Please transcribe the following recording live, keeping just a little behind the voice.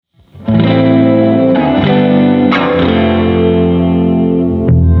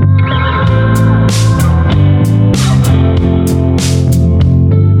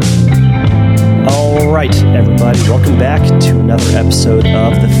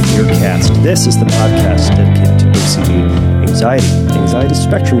FearCast. This is the podcast dedicated to OCD, anxiety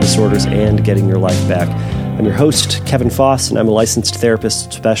spectrum disorders, and getting your life back. I'm your host, Kevin Foss, and I'm a licensed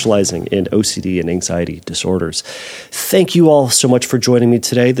therapist specializing in OCD and anxiety disorders. Thank you all so much for joining me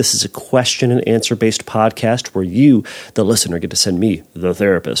today. This is a question and answer-based podcast where you, the listener, get to send me, the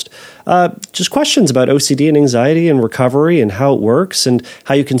therapist, just questions about OCD and anxiety and recovery and how it works and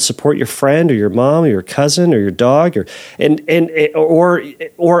how you can support your friend or your mom or your cousin or your dog or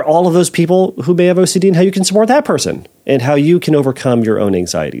all of those people who may have OCD and how you can support that person and how you can overcome your own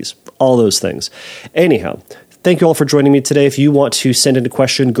anxieties. All those things. Anyhow, thank you all for joining me today. If you want to send in a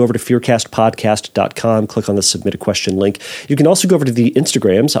question, go over to fearcastpodcast.com, click on the submit a question link. You can also go over to the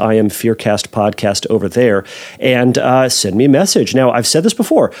Instagrams. I am Fearcast Podcast over there, and send me a message. Now, I've said this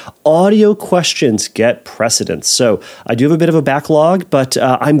before, audio questions get precedence. So I do have a bit of a backlog, but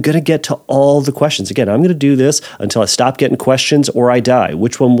I'm going to get to all the questions. Again, I'm going to do this until I stop getting questions or I die.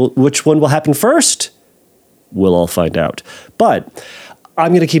 Which one will happen first? We'll all find out. But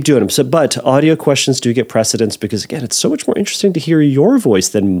I'm going to keep doing them. But audio questions do get precedence because, again, it's so much more interesting to hear your voice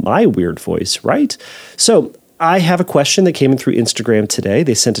than my weird voice, right? So I have a question that came in through Instagram today.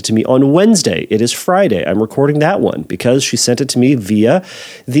 They sent it to me on Wednesday. It is Friday. I'm recording that one because she sent it to me via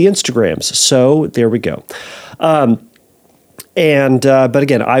the Instagrams. So there we go. But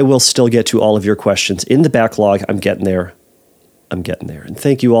again, I will still get to all of your questions in the backlog. I'm getting there. And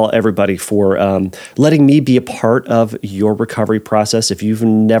thank you all, everybody, for letting me be a part of your recovery process. If you've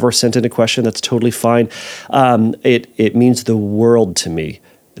never sent in a question, that's totally fine. It means the world to me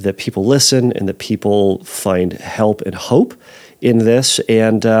that people listen and that people find help and hope in this.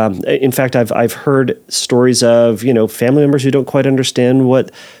 And in fact, I've heard stories of, family members who don't quite understand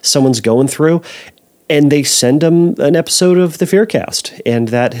what someone's going through, and they send them an episode of the Fearcast, and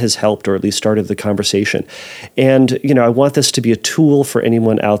that has helped or at least started the conversation. And, I want this to be a tool for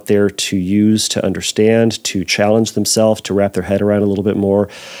anyone out there to use, to understand, to challenge themselves, to wrap their head around a little bit more.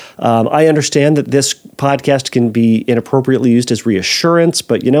 I understand that this podcast can be inappropriately used as reassurance,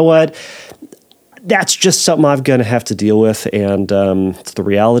 but you know what? That's just something I'm going to have to deal with, and it's the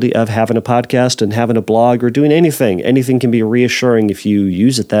reality of having a podcast and having a blog or doing anything. Anything can be reassuring if you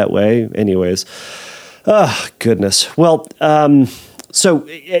use it that way. Anyways. Oh, goodness. Well, so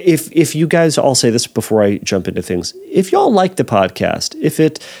if you guys, I'll say this before I jump into things. If y'all like the podcast, if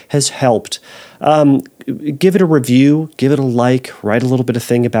it has helped, give it a review, give it a like, write a little bit of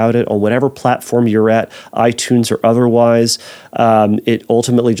thing about it on whatever platform you're at, iTunes or otherwise. It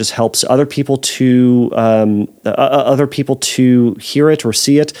ultimately just helps other people to hear it or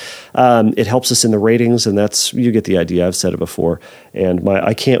see it. It helps us in the ratings, and you get the idea. I've said it before, and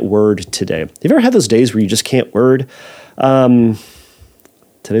I can't word today. Have you ever had those days where you just can't word?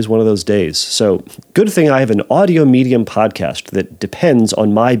 Today's one of those days. So good thing I have an audio medium podcast that depends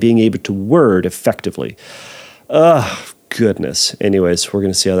on my being able to word effectively. Goodness. Anyways, we're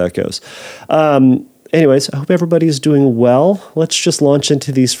going to see how that goes. Anyways, I hope everybody is doing well. Let's just launch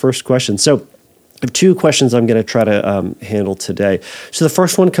into these first questions. So I have two questions I'm going to try to handle today. So the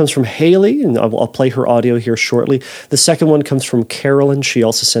first one comes from Haley, and I'll play her audio here shortly. The second one comes from Carolyn. She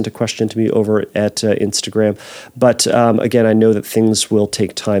also sent a question to me over at Instagram. But again, I know that things will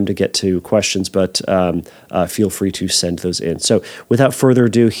take time to get to questions, but feel free to send those in. So without further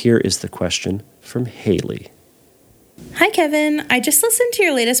ado, here is the question from Haley. Hi, Kevin. I just listened to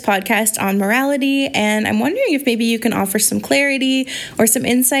your latest podcast on morality, and I'm wondering if maybe you can offer some clarity or some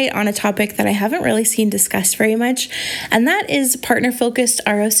insight on a topic that I haven't really seen discussed very much, and that is partner-focused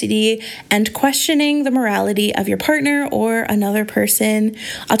ROCD and questioning the morality of your partner or another person.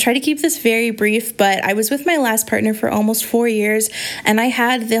 I'll try to keep this very brief, but I was with my last partner for almost 4 years, and I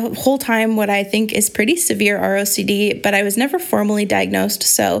had the whole time what I think is pretty severe ROCD, but I was never formally diagnosed,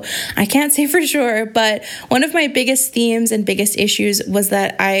 so I can't say for sure, but one of my biggest themes and biggest issues was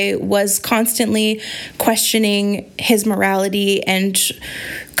that I was constantly questioning his morality and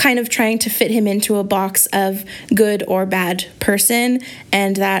kind of trying to fit him into a box of good or bad person,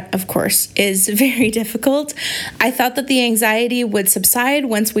 and that, of course, is very difficult. I thought that the anxiety would subside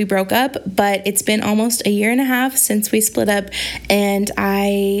once we broke up, but it's been almost 1.5 years since we split up, and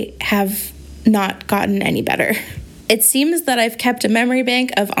I have not gotten any better. It seems that I've kept a memory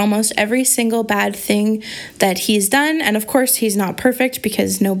bank of almost every single bad thing that he's done. And of course, he's not perfect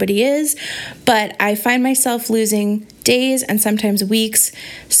because nobody is. But I find myself losing days and sometimes weeks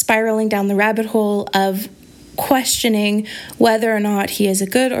spiraling down the rabbit hole of questioning whether or not he is a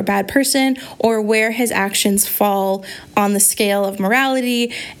good or bad person, or where his actions fall on the scale of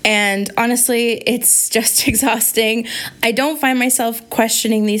morality. And honestly, it's just exhausting. I don't find myself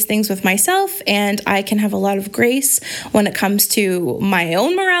questioning these things with myself, and I can have a lot of grace when it comes to my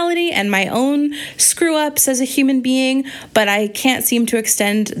own morality and my own screw-ups as a human being, but I can't seem to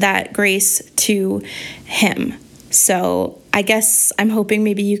extend that grace to him. So I guess I'm hoping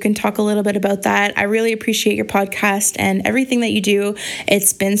maybe you can talk a little bit about that. I really appreciate your podcast and everything that you do.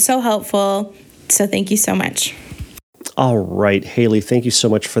 It's been so helpful. So thank you so much. All right, Haley, thank you so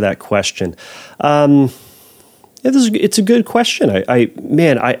much for that question. It's a good question.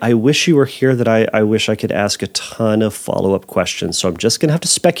 I wish you were here. I wish I could ask a ton of follow-up questions. So I'm just going to have to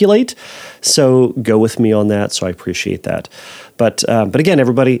speculate. So go with me on that. So I appreciate that. But again,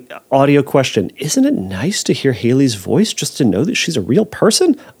 everybody, audio question. Isn't it nice to hear Haley's voice, just to know that she's a real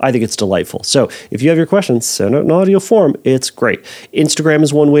person? I think it's delightful. So if you have your questions, send it in audio form. It's great. Instagram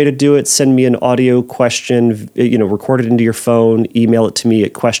is one way to do it. Send me an audio question, record it into your phone, email it to me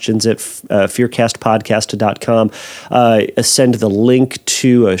at questions@fearcastpodcast.com. Send the link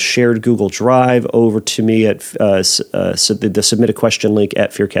to a shared Google Drive over to me at the submit a question link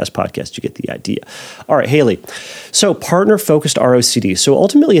at Fearcast Podcast. You get the idea. All right, Haley. So partner-focused ROCD. So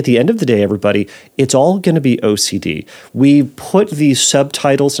ultimately, at the end of the day, everybody, it's all going to be OCD. We put these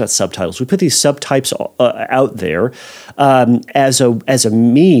subtitles, not subtitles, we put these subtypes out there as a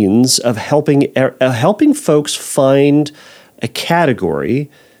means of helping folks find a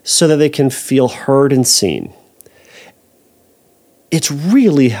category so that they can feel heard and seen. It's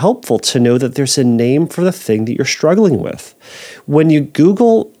really helpful to know that there's a name for the thing that you're struggling with. When you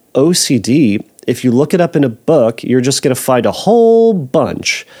Google OCD, if you look it up in a book, you're just going to find a whole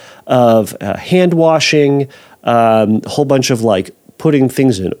bunch of hand washing, a whole bunch of putting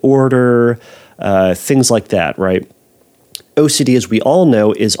things in order, things like that, right? OCD, as we all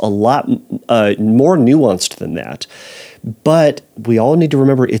know, is a lot more nuanced than that. But we all need to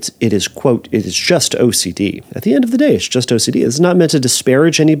remember it is just OCD. At the end of the day, it's just OCD. It's not meant to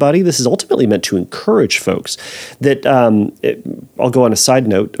disparage anybody. This is ultimately meant to encourage folks that, I'll go on a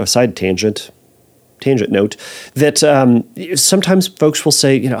tangent note, that sometimes folks will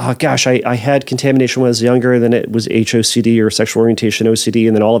say, oh gosh, I had contamination when I was younger, then it was HOCD or sexual orientation OCD,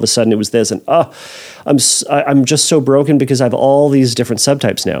 and then all of a sudden it was this, and I'm just so broken because I have all these different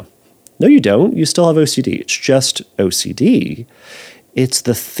subtypes now. No, you don't. You still have OCD. It's just OCD. It's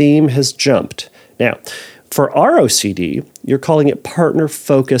the theme has jumped. Now, for ROCD, you're calling it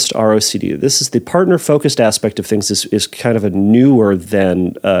partner-focused ROCD. This is the partner-focused aspect of things is kind of a newer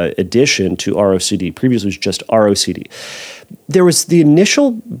than addition to ROCD. Previously, it was just ROCD. There was the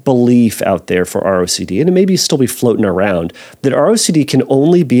initial belief out there for ROCD, and it may still be floating around, that ROCD can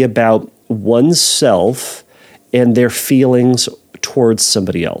only be about oneself and their feelings towards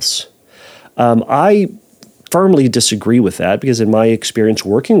somebody else. I firmly disagree with that, because in my experience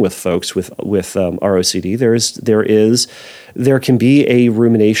working with folks with ROCD, there can be a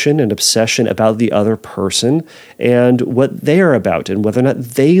rumination and obsession about the other person and what they are about, and whether or not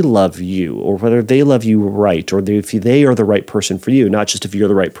they love you, or whether they love you right, or if they are the right person for you, not just if you're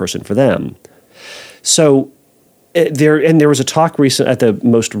the right person for them. So there was a talk at the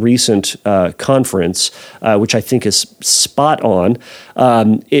most recent conference, which I think is spot on.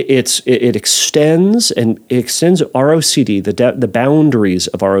 It extends ROCD, the boundaries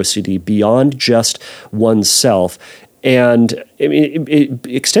of ROCD, beyond just oneself. And it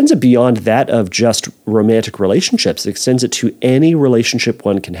extends it beyond that of just romantic relationships. It extends it to any relationship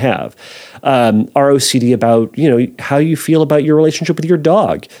one can have. ROCD about, how you feel about your relationship with your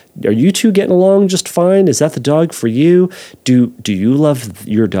dog. Are you two getting along just fine? Is that the dog for you? Do you love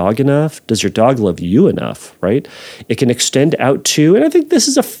your dog enough? Does your dog love you enough, right? It can extend out to, and I think this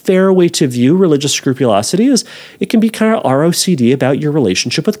is a fair way to view religious scrupulosity, is it can be kind of ROCD about your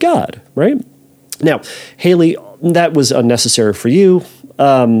relationship with God, right? Now, Haley, that was unnecessary for you,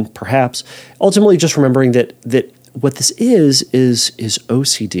 perhaps. Ultimately, just remembering that what this is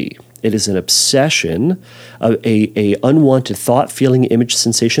OCD. It is an obsession, a unwanted thought, feeling, image,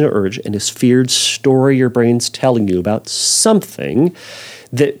 sensation, or urge, and this feared story your brain's telling you about something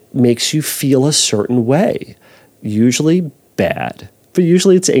that makes you feel a certain way, usually bad. But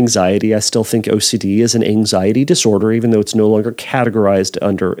usually it's anxiety. I still think OCD is an anxiety disorder, even though it's no longer categorized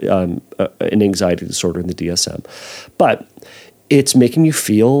under an anxiety disorder in the DSM. But it's making you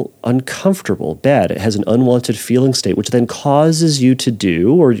feel uncomfortable, bad. It has an unwanted feeling state, which then causes you to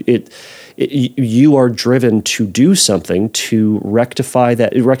do, or you are driven to do something to rectify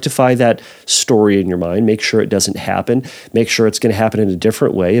that story in your mind, make sure it doesn't happen, make sure it's going to happen in a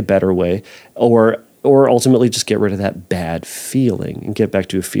different way, a better way, or or ultimately just get rid of that bad feeling and get back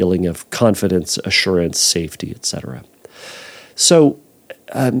to a feeling of confidence, assurance, safety, etc. So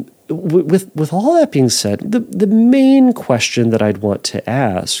with all that being said, the main question that I'd want to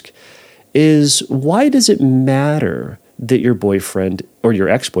ask is, why does it matter that your boyfriend, or your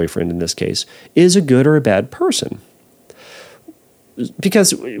ex-boyfriend in this case, is a good or a bad person?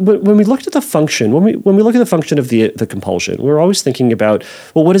 Because when we look at the function, when we look at the function of the compulsion, we're always thinking about,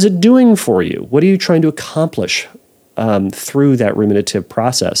 well, what is it doing for you? What are you trying to accomplish through that ruminative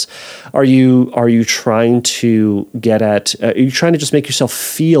process? Are you trying to get at? Are you trying to just make yourself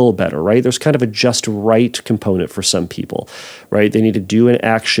feel better? Right? There's kind of a just right component for some people, right? They need to do an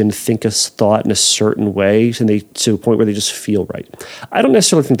action, think a thought in a certain way, and they to a point where they just feel right. I don't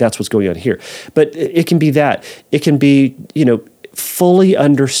necessarily think that's what's going on here, but it can be that. It can be, fully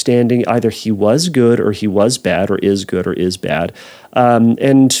understanding either he was good or he was bad, or is good or is bad,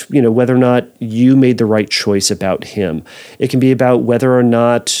 and whether or not you made the right choice about him. It can be about whether or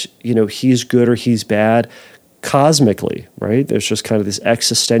not he's good or he's bad cosmically, right? There's just kind of this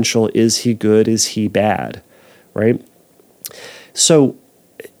existential: is he good? Is he bad? Right? So,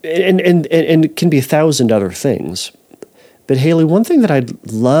 and it can be 1,000 other things. But Haley, one thing that I'd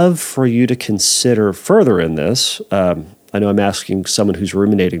love for you to consider further in this. I know I'm asking someone who's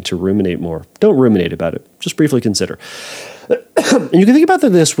ruminating to ruminate more. Don't ruminate about it. Just briefly consider. And you can think about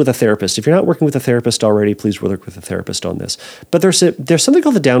this with a therapist. If you're not working with a therapist already, please work with a therapist on this. But there's something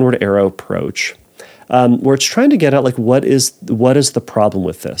called the downward arrow approach, where it's trying to get at what is the problem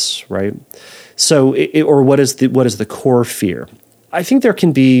with this, right? So, or what is the core fear? I think there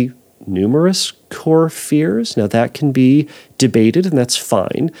can be numerous core fears. Now, that can be debated, and that's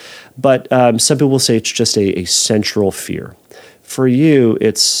fine. But some people will say it's just a central fear. For you,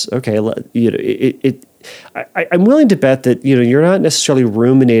 it's okay. I'm willing to bet that you're not necessarily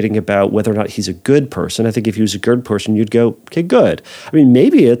ruminating about whether or not he's a good person. I think if he was a good person, you'd go, okay, good. I mean,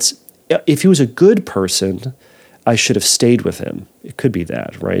 maybe it's if he was a good person, I should have stayed with him. It could be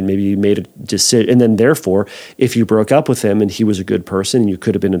that, right? Maybe you made a decision, and then therefore, if you broke up with him and he was a good person and you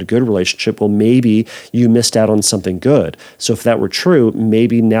could have been in a good relationship, well, maybe you missed out on something good. So if that were true,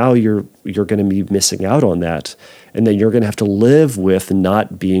 maybe now you're going to be missing out on that, and then you're going to have to live with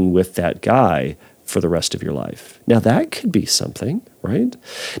not being with that guy for the rest of your life. Now, that could be something, right?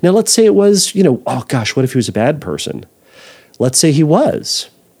 Now, let's say it was, oh gosh, what if he was a bad person? Let's say he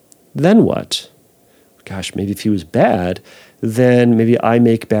was. Then what? Gosh, maybe if he was bad, then maybe I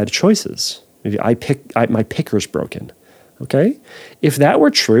make bad choices. Maybe my picker's broken. Okay? If that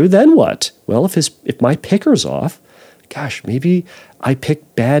were true, then what? Well, if my picker's off, gosh, maybe I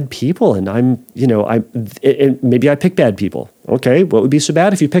pick bad people, and maybe I pick bad people. Okay, what would be so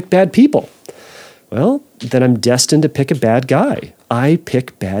bad if you pick bad people? Well, then I'm destined to pick a bad guy. I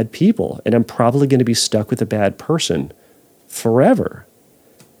pick bad people, and I'm probably going to be stuck with a bad person forever.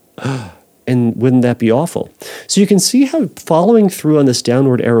 And wouldn't that be awful? So you can see how following through on this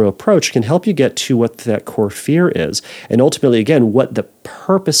downward arrow approach can help you get to what that core fear is, and ultimately, again, what the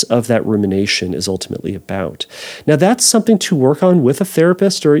purpose of that rumination is ultimately about. Now, that's something to work on with a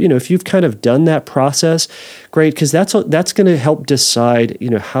therapist, or if you've kind of done that process, great, because that's going to help decide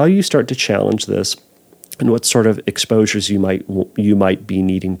how you start to challenge this, and what sort of exposures you might be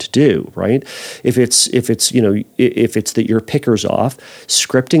needing to do, right? If it's that your picker's off,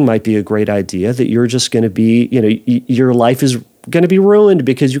 scripting might be a great idea. That you're just going to be, your life is going to be ruined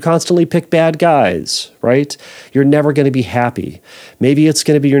because you constantly pick bad guys, right? You're never going to be happy. Maybe it's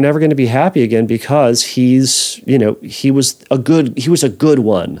going to be you're never going to be happy again because he was a good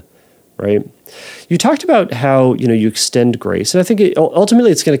one, right? You talked about how you extend grace, and I think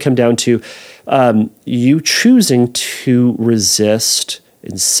ultimately it's going to come down to you choosing to resist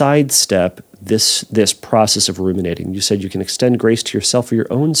and sidestep this process of ruminating. You said you can extend grace to yourself for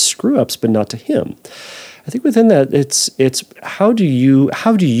your own screw-ups, but not to him. I think within that, it's how do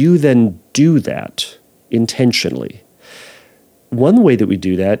you then do that intentionally? One way that we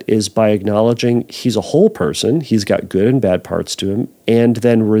do that is by acknowledging he's a whole person, he's got good and bad parts to him, and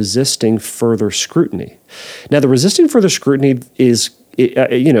then resisting further scrutiny. Now, the resisting further scrutiny is,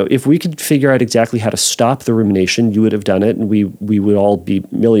 if we could figure out exactly how to stop the rumination, you would have done it, and we would all be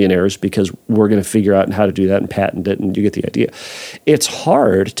millionaires because we're going to figure out how to do that and patent it, and you get the idea. It's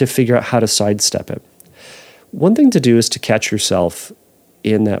hard to figure out how to sidestep it. One thing to do is to catch yourself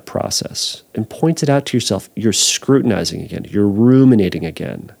in that process and point it out to yourself. You're scrutinizing again. You're ruminating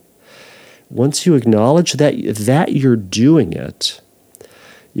again. Once you acknowledge that you're doing it,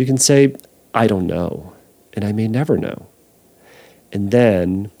 you can say, I don't know, and I may never know. And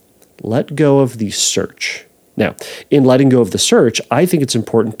then let go of the search. Now, in letting go of the search, I think it's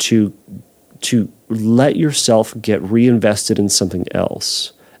important to let yourself get reinvested in something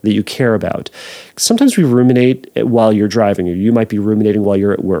else that you care about. Sometimes we ruminate while you're driving, or you might be ruminating while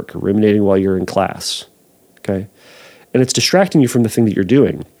you're at work, or ruminating while you're in class, okay? And it's distracting you from the thing that you're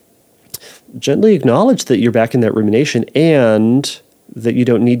doing. Gently acknowledge that you're back in that rumination and that you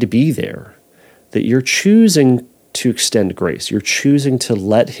don't need to be there, that you're choosing to extend grace. You're choosing to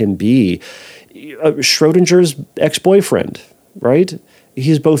let him be. Schrodinger's ex-boyfriend, right?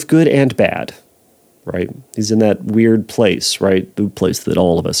 He's both good and bad, right? He's in that weird place, right? The place that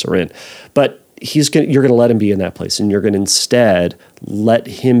all of us are in. But you're going to let him be in that place, and you're going to instead let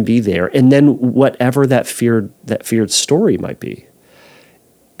him be there. And then whatever that feared story might be,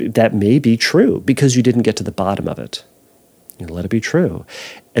 that may be true because you didn't get to the bottom of it. You let it be true.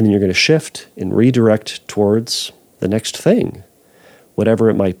 And then you're going to shift and redirect towards the next thing, whatever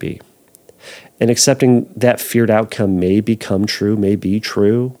it might be. And accepting that feared outcome may become true, may be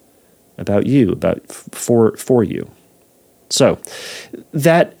true about you, for you. So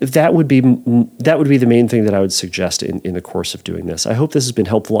that would be the main thing that I would suggest in the course of doing this. I hope this has been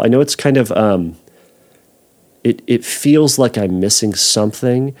helpful. I know it's kind of it feels like I'm missing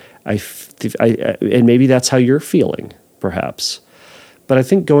something. And maybe that's how you're feeling, perhaps. But I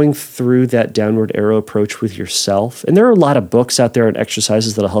think going through that downward arrow approach with yourself, and there are a lot of books out there and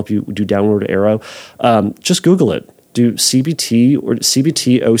exercises that'll help you do downward arrow. Just Google it. Do CBT or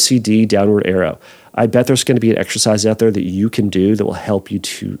CBT OCD downward arrow. I bet there's going to be an exercise out there that you can do that will help you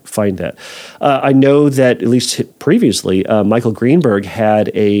to find that. I know that at least previously, Michael Greenberg had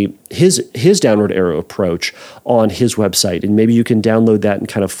his downward arrow approach on his website, and maybe you can download that and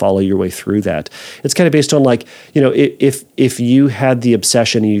kind of follow your way through that. It's kind of based on if you had the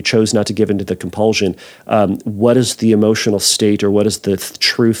obsession and you chose not to give into the compulsion, what is the emotional state or what is the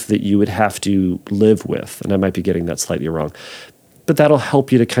truth that you would have to live with? And I might be getting that slightly wrong. But that'll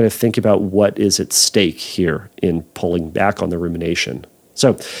help you to kind of think about what is at stake here in pulling back on the rumination.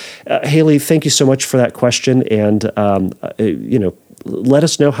 So, Haley, thank you so much for that question, and let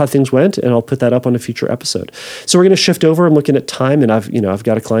us know how things went, and I'll put that up on a future episode. So we're going to shift over. I'm looking at time, and I've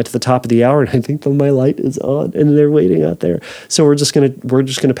got a client at the top of the hour, and I think that my light is on, and they're waiting out there. So we're just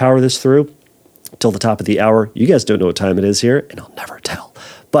gonna power this through till the top of the hour. You guys don't know what time it is here, and I'll never tell.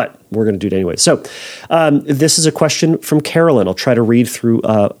 But we're going to do it anyway. So this is a question from Carolyn. I'll try to read through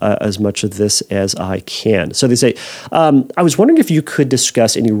as much of this as I can. So they say, I was wondering if you could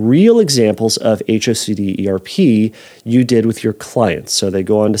discuss any real examples of HOCD ERP you did with your clients. So they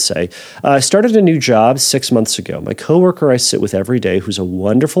go on to say, I started a new job 6 months ago. My coworker I sit with every day, who's a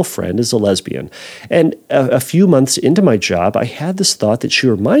wonderful friend, is a lesbian. And a few months into my job, I had this thought that she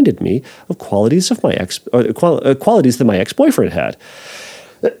reminded me of qualities that my ex-boyfriend had.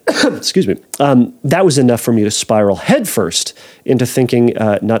 Excuse me. That was enough for me to spiral headfirst into thinking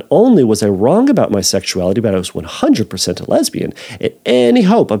not only was I wrong about my sexuality, but I was 100% a lesbian. And any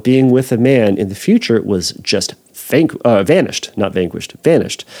hope of being with a man in the future was just vanished, not vanquished,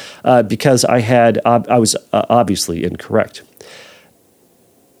 vanished, because I was obviously incorrect.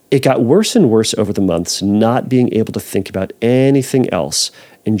 It got worse and worse over the months, not being able to think about anything else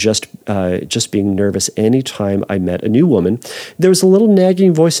and just being nervous anytime I met a new woman. There was a little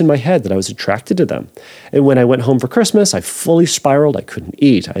nagging voice in my head that I was attracted to them. And when I went home for Christmas, I fully spiraled. I couldn't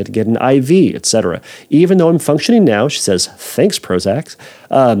eat. I had to get an IV, etc. Even though I'm functioning now, she says, thanks, Prozac.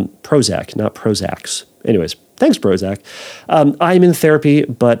 Prozac, not Prozacs. Anyways, thanks, Prozac. I'm in therapy,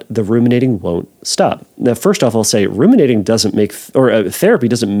 but the ruminating won't stop. Now, first off, I'll say therapy doesn't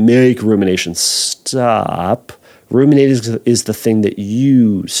make rumination stop. Ruminating is the thing that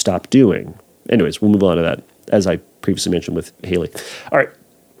you stop doing. Anyways, we'll move on to that, as I previously mentioned with Haley. All right.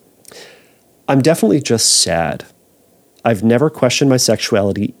 I'm definitely just sad. I've never questioned my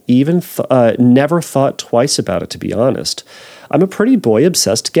sexuality, even never thought twice about it, to be honest. I'm a pretty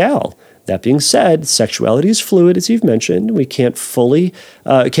boy-obsessed gal. That being said, sexuality is fluid, as you've mentioned. We can't fully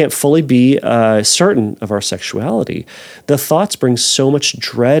be certain of our sexuality. The thoughts bring so much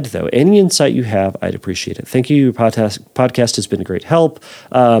dread, though. Any insight you have, I'd appreciate it. Thank you. Your podcast has been a great help.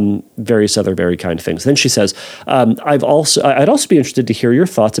 Various other very kind things. Then she says, I'd also be interested to hear your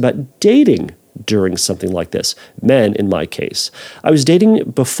thoughts about dating during something like this. Men, in my case. I was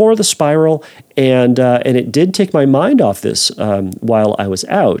dating before the spiral, and it did take my mind off this while I was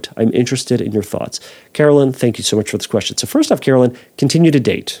out. I'm interested in your thoughts. Carolyn, thank you so much for this question. So first off, Carolyn, continue to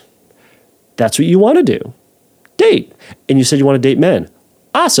date. That's what you want to do. Date. And you said you want to date men.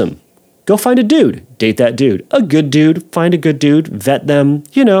 Awesome. Go find a dude. Date that dude. A good dude. Find a good dude. Vet them.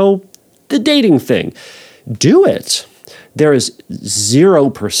 The dating thing. Do it. There is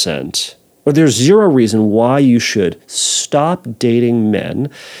 0%. Or there's zero reason why you should stop dating men.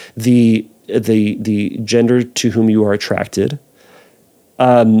 The the gender to whom you are attracted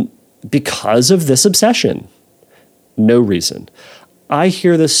because of this obsession. No reason. I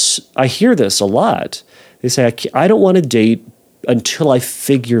hear this a lot. They say, I don't want to date until I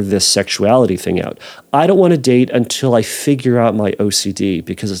figure this sexuality thing out. I don't want to date until I figure out my OCD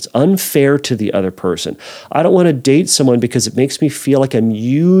because it's unfair to the other person. I don't want to date someone because it makes me feel like I'm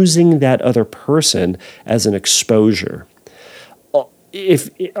using that other person as an exposure. If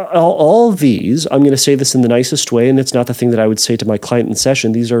all these, I'm going to say this in the nicest way, and it's not the thing that I would say to my client in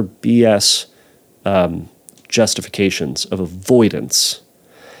session, these are BS justifications of avoidance,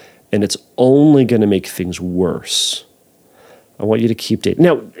 and it's only going to make things worse. I want you to keep dating.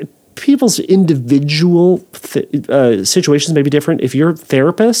 Now, people's individual situations may be different. If your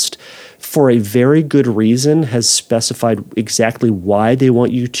therapist, for a very good reason, has specified exactly why they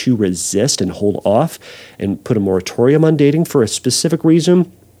want you to resist and hold off and put a moratorium on dating for a specific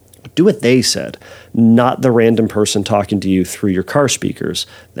reason, do what they said, not the random person talking to you through your car speakers.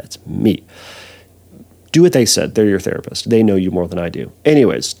 That's me. Do what they said. They're your therapist. They know you more than I do.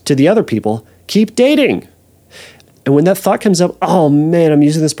 Anyways, to the other people, keep dating. And when that thought comes up, oh man, I'm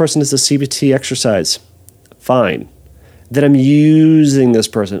using this person as a CBT exercise. Fine. Then I'm using this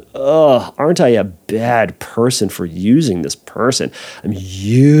person. Ugh, aren't I a bad person for using this person? I'm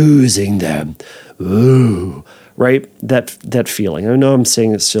using them. Ooh, right? That feeling. I know I'm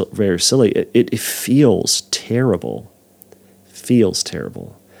saying it's very silly. It feels terrible. Feels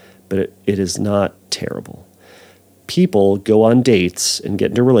terrible. But it is not terrible. People go on dates and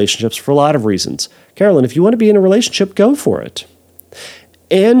get into relationships for a lot of reasons. Carolyn, if you want to be in a relationship, go for it.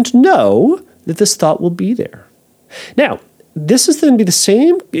 And know that this thought will be there. Now, this is going to be the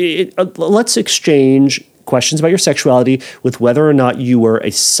same. Let's exchange questions about your sexuality with whether or not you were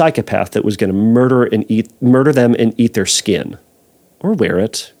a psychopath that was going to murder them and eat their skin. Or wear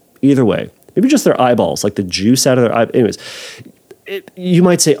it. Either way. Maybe just their eyeballs, like the juice out of their eyeballs. Anyways. You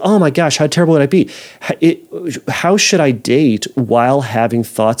might say, oh my gosh, how terrible would I be? How should I date while having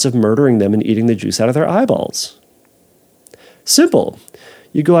thoughts of murdering them and eating the juice out of their eyeballs? Simple.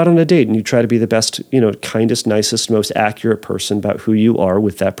 You go out on a date and you try to be the best, kindest, nicest, most accurate person about who you are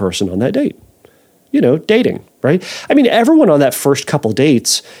with that person on that date. Dating, right? I mean, everyone on that first couple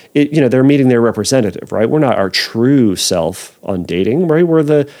dates, they're meeting their representative, right? We're not our true self on dating, right?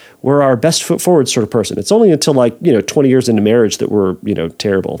 We're our best foot forward sort of person. It's only until 20 years into marriage that we're,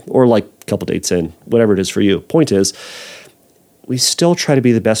 terrible, or a couple dates in, whatever it is for you. Point is, we still try to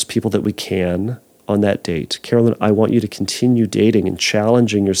be the best people that we can on that date. Carolyn, I want you to continue dating and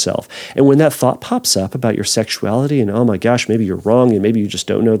challenging yourself. And when that thought pops up about your sexuality and, oh my gosh, maybe you're wrong and maybe you just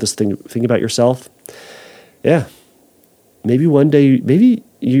don't know this thing about yourself. Yeah. Maybe one day, maybe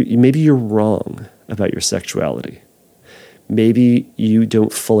you're wrong about your sexuality. Maybe you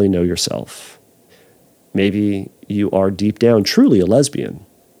don't fully know yourself. Maybe you are deep down truly a lesbian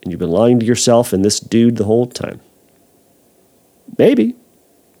and you've been lying to yourself and this dude the whole time. Maybe.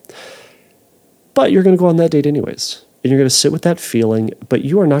 But you're going to go on that date anyways. And you're going to sit with that feeling, but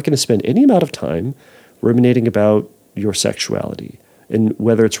you are not going to spend any amount of time ruminating about your sexuality and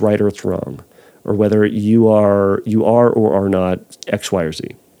whether it's right or it's wrong, or whether you are or are not X, Y, or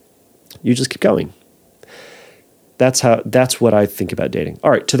Z. You just keep going. That's what I think about dating.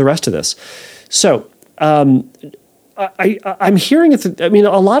 All right, to the rest of this. So I'm hearing it. A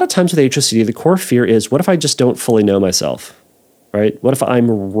lot of times with HSCD, the core fear is, what if I just don't fully know myself, right? What if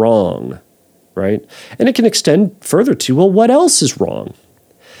I'm wrong? Right? And it can extend further to, well, what else is wrong?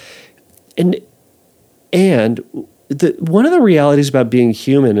 And one of the realities about being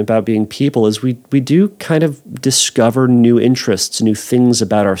human, about being people, is we do kind of discover new interests, new things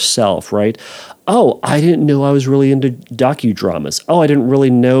about ourselves, right? Oh, I didn't know I was really into docudramas. Oh, I didn't really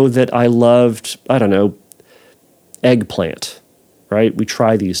know that I loved, eggplant, right? We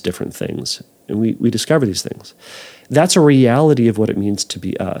try these different things, and we discover these things. That's a reality of what it means to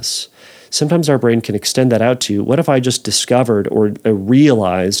be us. Sometimes our brain can extend that out to, what if I just discovered or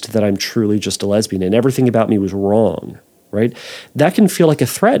realized that I'm truly just a lesbian and everything about me was wrong, right? That can feel like a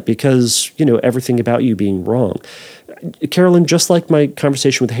threat because, everything about you being wrong. Carolyn, just like my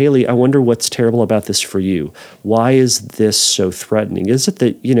conversation with Haley, I wonder what's terrible about this for you. Why is this so threatening? Is it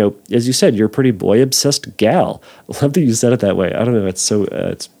that, as you said, you're a pretty boy-obsessed gal? I love that you said it that way. I don't know. It's so,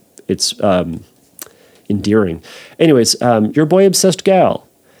 it's endearing. Anyways, you're a boy-obsessed gal.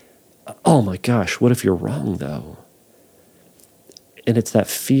 Oh my gosh, what if you're wrong though? And it's that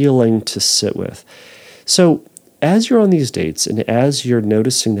feeling to sit with. So as you're on these dates and as you're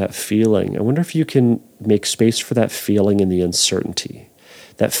noticing that feeling, I wonder if you can make space for that feeling and the uncertainty.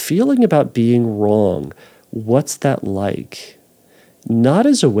 That feeling about being wrong, what's that like? not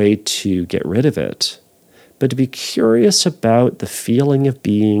as a way to get rid of it, but to be curious about the feeling of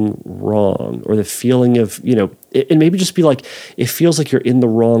being wrong, or the feeling of, and maybe just be like, it feels like you're in the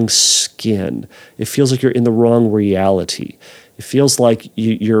wrong skin. It feels like you're in the wrong reality. It feels like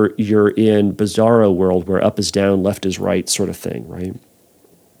you're in Bizarro world where up is down, left is right sort of thing, right?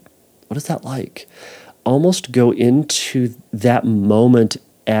 What is that like? Almost go into that moment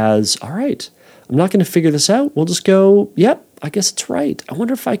as, all right, I'm not going to figure this out. We'll just go, yep, I guess it's right. I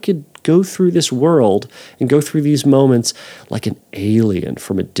wonder if I could go through this world and go through these moments like an alien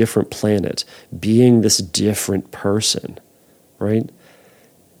from a different planet, being this different person, right?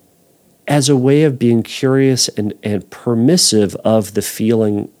 As a way of being curious and permissive of the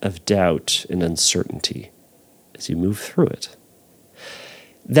feeling of doubt and uncertainty as you move through it.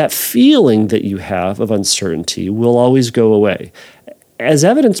 That feeling that you have of uncertainty will always go away. As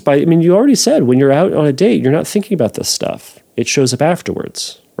evidenced by, you already said, when you're out on a date, you're not thinking about this stuff. It shows up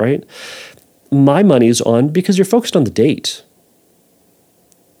afterwards, right? My money's on because you're focused on the date.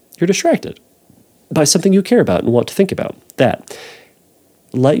 You're distracted by something you care about and want to think about. That.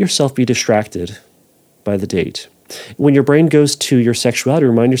 Let yourself be distracted by the date. When your brain goes to your sexuality,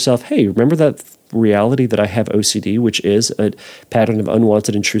 remind yourself, hey, remember that reality that I have OCD, which is a pattern of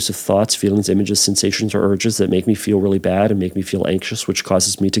unwanted, intrusive thoughts, feelings, images, sensations, or urges that make me feel really bad and make me feel anxious, which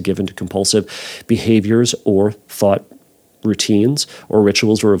causes me to give into compulsive behaviors or thought routines or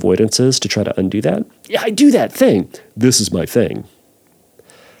rituals or avoidances to try to undo that? Yeah, I do that thing. This is my thing.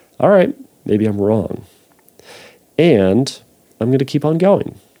 All right, maybe I'm wrong. And I'm going to keep on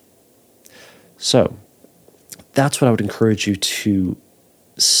going. So that's what I would encourage you to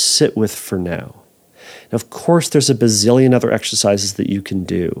sit with for now. Now, of course, there's a bazillion other exercises that you can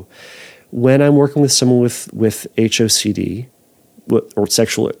do. When I'm working with someone with HOCD or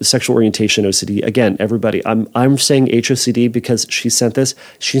sexual orientation OCD, again, everybody, I'm saying HOCD because she sent this.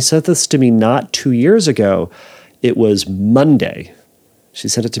 She sent this to me not 2 years ago. It was Monday. She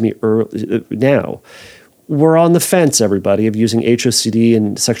sent it to me now. We're on the fence, everybody, of using HOCD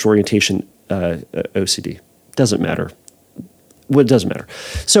and sexual orientation OCD. Doesn't matter. Well, it doesn't matter.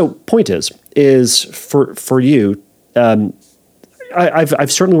 So, point is for you.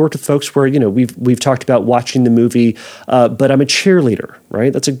 I've certainly worked with folks where we've talked about watching the movie, but I'm a cheerleader,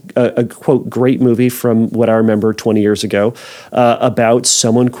 right? That's a quote great movie from what I remember 20 years ago about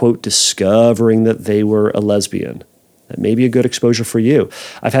someone quote discovering that they were a lesbian. That may be a good exposure for you.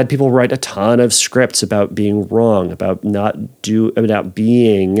 I've had people write a ton of scripts about being wrong, about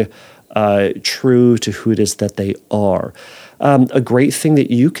being true to who it is that they are. A great thing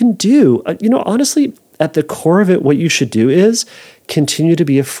that you can do, honestly, at the core of it, what you should do is continue to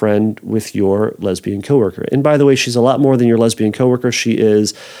be a friend with your lesbian coworker. And by the way, she's a lot more than your lesbian coworker. She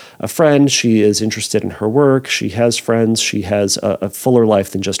is a friend. She is interested in her work. She has friends. She has a fuller life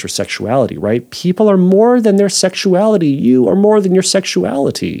than just her sexuality, right? People are more than their sexuality. You are more than your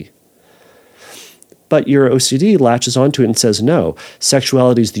sexuality. But your OCD latches onto it and says, no,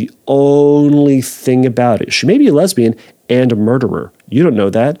 sexuality is the only thing about it. She may be a lesbian and a murderer. You don't know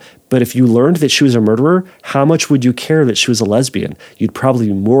that. But if you learned that she was a murderer, how much would you care that she was a lesbian? You'd probably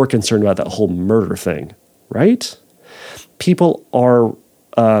be more concerned about that whole murder thing, right? People are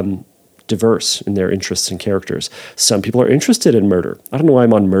diverse in their interests and characters. Some people are interested in murder. I don't know why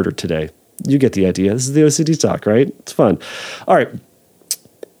I'm on murder today. You get the idea. This is the OCD talk, right? It's fun. All right.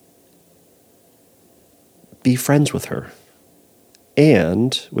 Be friends with her.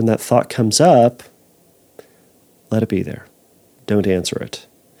 And when that thought comes up, let it be there. Don't answer it.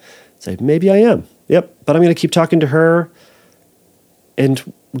 Say, maybe I am. Yep, but I'm going to keep talking to her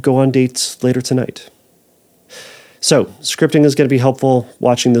and go on dates later tonight. So, scripting is going to be helpful.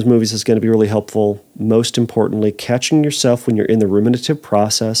 Watching those movies is going to be really helpful. Most importantly, catching yourself when you're in the ruminative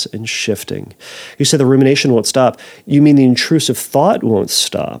process and shifting. You said the rumination won't stop. You mean the intrusive thought won't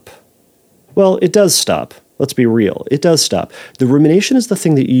stop? Well, it does stop. Let's be real. It does stop. The rumination is the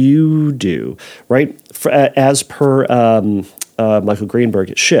thing that you do, right? As per Michael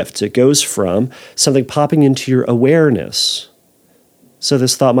Greenberg, it shifts. It goes from something popping into your awareness. So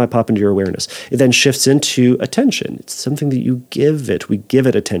this thought might pop into your awareness. It then shifts into attention. It's something that you give it. We give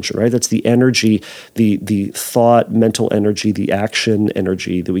it attention, right? That's the energy, the thought, mental energy, the action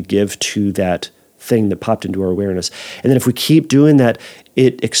energy that we give to that thing that popped into our awareness. And then if we keep doing that,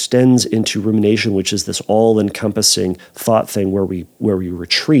 it extends into rumination, which is this all-encompassing thought thing where we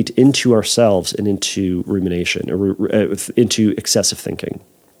retreat into ourselves and into rumination, or into excessive thinking.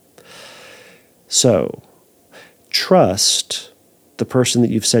 So, trust the person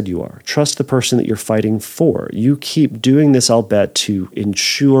that you've said you are. Trust the person that you're fighting for. You keep doing this, I'll bet, to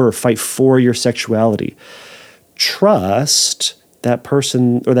ensure or fight for your sexuality. Trust that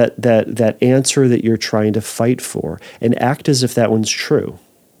person or that answer that you're trying to fight for and act as if that one's true.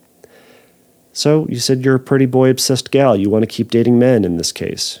 So you said you're a pretty boy obsessed gal. You want to keep dating men in this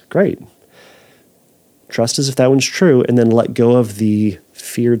case. Great. Trust as if that one's true, and then let go of the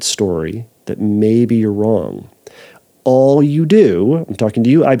feared story that maybe you're wrong. All you do, I'm talking to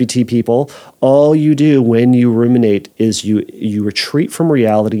you IBT people, all you do when you ruminate is you retreat from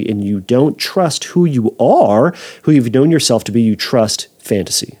reality and you don't trust who you are, who you've known yourself to be. You trust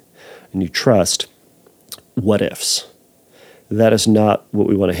fantasy and you trust what ifs. That is not what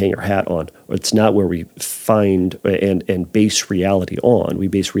we want to hang our hat on. It's not where we find and base reality on. We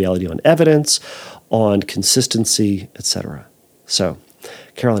base reality on evidence, on consistency, etc. So,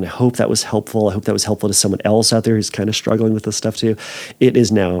 Carolyn, I hope that was helpful. I hope that was helpful to someone else out there who's kind of struggling with this stuff too. It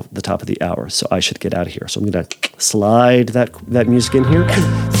is now the top of the hour, so I should get out of here. So I'm going to slide that music in here.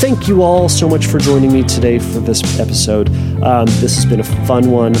 Thank you all so much for joining me today for this episode. This has been a fun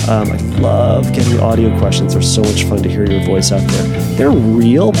one. I love getting audio questions. They're so much fun to hear your voice out there. There are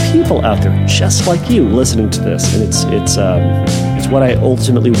real people out there just like you listening to this, and it's what I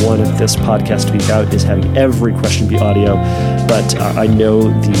ultimately wanted this podcast to be about, is having every question be audio. But I know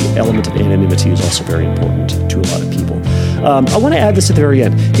the element of anonymity is also very important to a lot of people. I want to add this at the very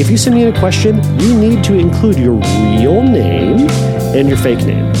end. If you send me in a question, you need to include your real name and your fake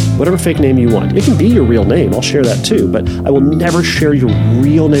name, whatever fake name you want. It can be your real name. I'll share that too, but I will never share your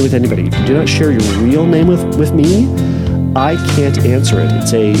real name with anybody. If you do not share your real name with me, I can't answer it.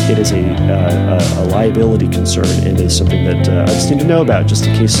 It is a liability concern. It is something that I just need to know about, just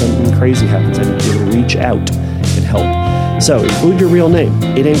in case something crazy happens. I need to be able to reach out and help. So include your real name.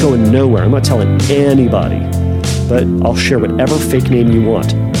 It ain't going nowhere. I'm not telling anybody, but I'll share whatever fake name you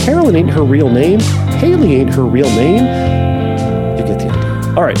want. Carolyn ain't her real name. Haley ain't her real name. You get the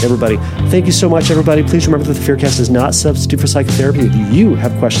idea. All right, everybody. Thank you so much, everybody. Please remember that the Fearcast is not a substitute for psychotherapy. If you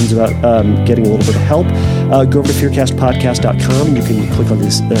have questions about getting a little bit of help, go over to fearcastpodcast.com and you can click on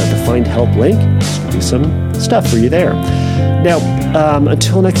the Find Help link. There'll be some stuff for you there. Now,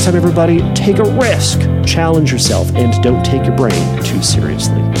 until next time, everybody, take a risk, challenge yourself, and don't take your brain too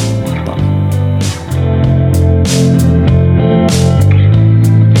seriously.